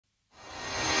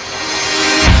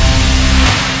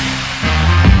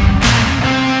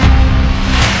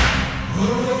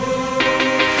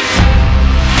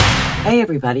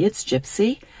everybody, it's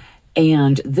Gypsy,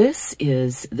 and this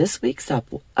is this week's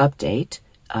update,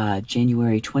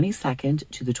 January 22nd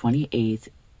to the 28th,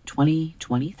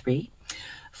 2023.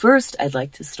 First, I'd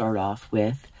like to start off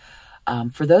with,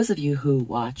 for those of you who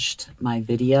watched my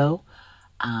video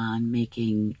on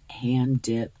making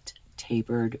hand-dipped,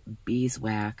 tapered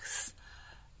beeswax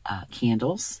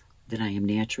candles that I am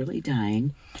naturally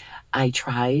dyeing, I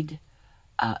tried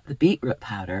the beetroot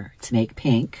powder to make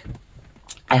pink.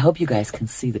 I hope you guys can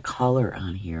see the color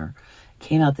on here.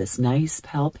 Came out this nice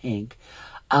pale pink.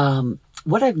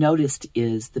 What I've noticed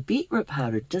is the beetroot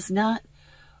powder does not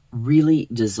really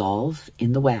dissolve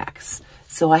in the wax.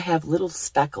 So I have little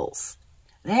speckles.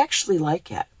 I actually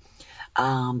like it.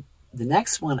 The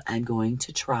next one I'm going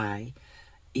to try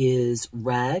is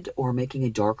red or making a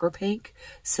darker pink.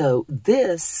 So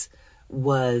this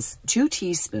was 2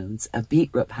 teaspoons of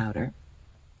beetroot powder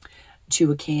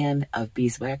to a can of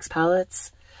beeswax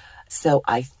pellets. So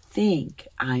I think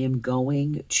I am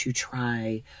going to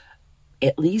try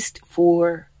at least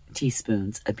 4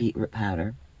 teaspoons of beetroot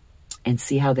powder and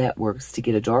see how that works to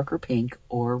get a darker pink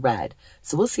or red.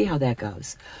 So we'll see how that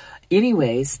goes.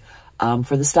 Anyways,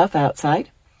 for the stuff outside,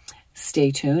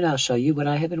 stay tuned. I'll show you what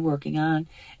I have been working on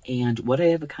and what I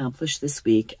have accomplished this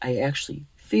week. I actually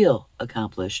feel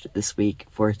accomplished this week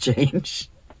for a change.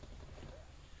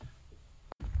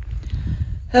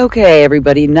 Okay,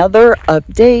 everybody, another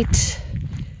update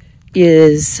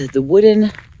is the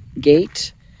wooden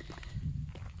gate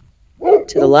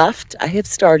to the left. I have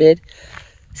started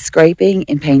scraping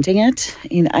and painting it,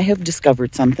 and I have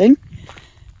discovered something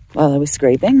while I was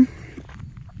scraping.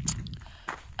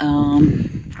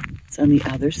 It's on the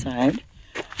other side.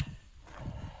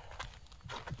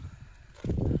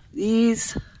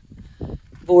 These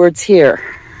boards here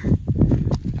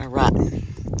are rotten.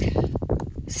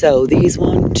 So these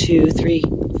 1, 2, 3,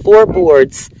 4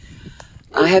 boards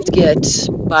I have to get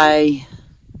by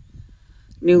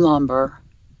New Lumber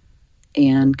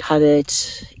and cut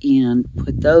it and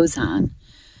put those on.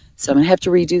 So I'm going to have to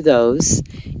redo those.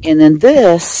 And then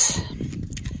this,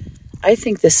 I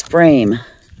think this frame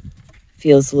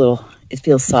feels it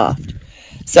feels soft.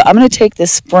 So I'm going to take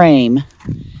this frame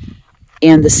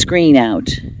and the screen out.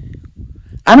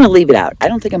 I'm going to leave it out. I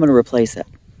don't think I'm going to replace it.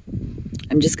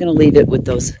 I'm just going to leave it with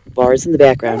those bars in the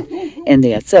background, and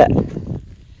that's it.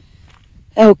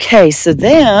 Okay, so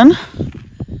then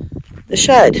the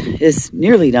shed is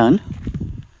nearly done.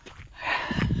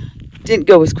 Didn't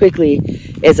go as quickly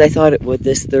as I thought it would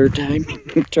this third time,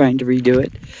 trying to redo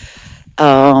it.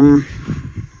 I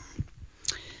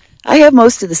have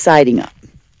most of the siding up.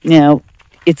 Now,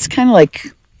 it's kind of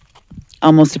like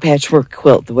almost a patchwork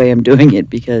quilt the way I'm doing it,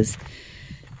 because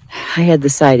I had the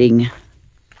siding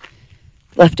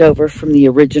left over from the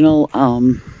original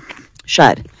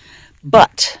shed.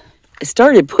 But I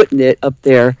started putting it up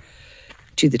there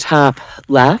to the top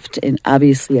left, and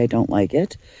obviously I don't like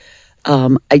it.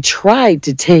 I tried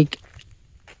to take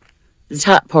the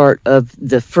top part of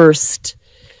the first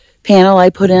panel I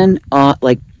put in,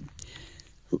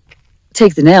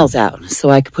 take the nails out so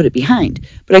I could put it behind,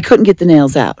 but I couldn't get the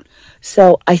nails out.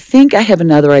 So I think I have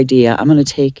another idea. I'm going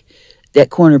to take that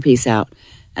corner piece out,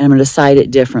 and I'm going to side it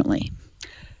differently.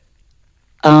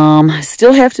 I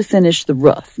still have to finish the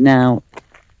roof. Now,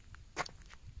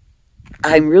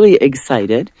 I'm really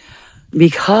excited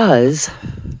because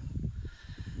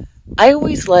I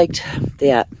always liked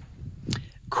that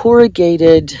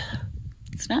corrugated,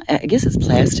 I guess it's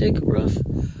plastic roof.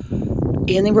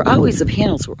 And the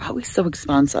panels were always so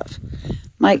expensive.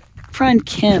 My friend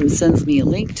Kim sends me a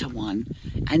link to one,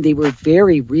 and they were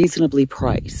very reasonably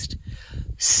priced.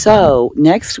 So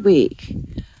next week,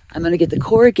 I'm going to get the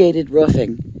corrugated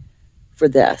roofing for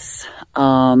this,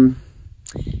 and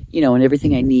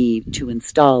everything I need to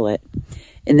install it.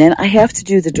 And then I have to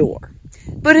do the door.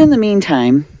 But in the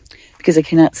meantime, because I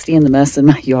cannot stand the mess in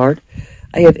my yard,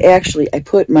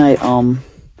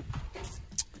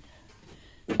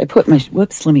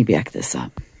 whoops, let me back this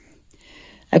up.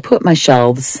 I put my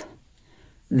shelves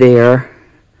in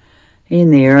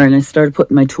there, and I started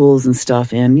putting my tools and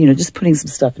stuff in, just putting some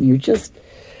stuff in here, just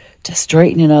to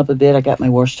straighten it up a bit. I got my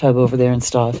wash tub over there and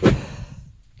stuff,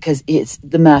 because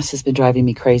the mess has been driving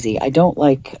me crazy. I don't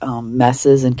like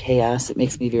messes and chaos. It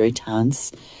makes me very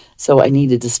tense. So I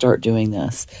needed to start doing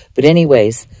this. But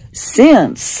anyways,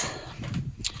 since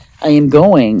I am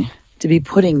going to be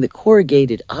putting the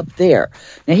corrugated up there.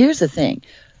 Now here's the thing.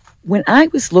 When I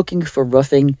was looking for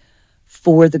roofing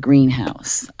for the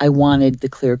greenhouse, I wanted the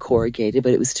clear corrugated,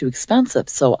 but it was too expensive.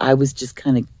 So I was just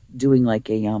kind of doing like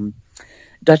a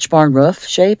Dutch barn roof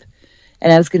shape,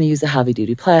 and I was going to use a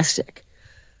heavy-duty plastic.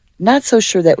 Not so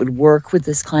sure that would work with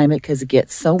this climate because it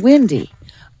gets so windy.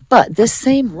 But this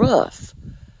same roof,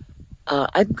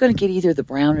 I'm going to get either the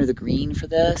brown or the green for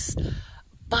this.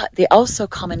 But they also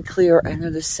come in clear and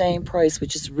they're the same price,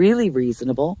 which is really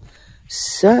reasonable.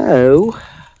 So,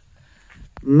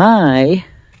 where's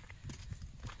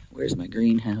my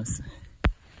greenhouse?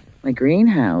 My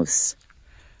greenhouse,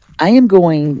 I am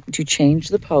going to change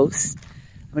the posts.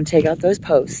 I'm going to take out those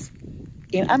posts.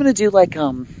 And I'm going to do like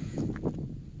an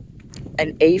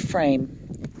A-frame.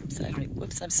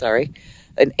 Whoops, I'm sorry.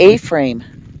 An A-frame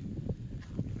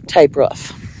type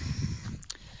roof.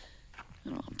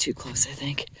 I'm too close, I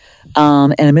think.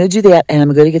 And I'm going to do that, and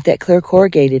I'm going to get that clear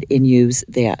corrugated and use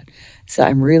that. So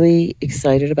I'm really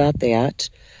excited about that.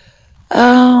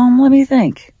 Let me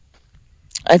think.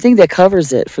 I think that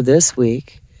covers it for this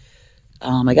week.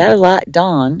 I got a lot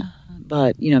done,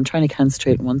 but, I'm trying to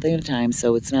concentrate on one thing at a time,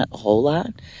 so it's not a whole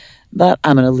lot. But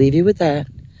I'm going to leave you with that.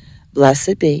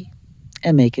 Blessed be,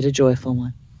 and make it a joyful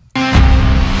one.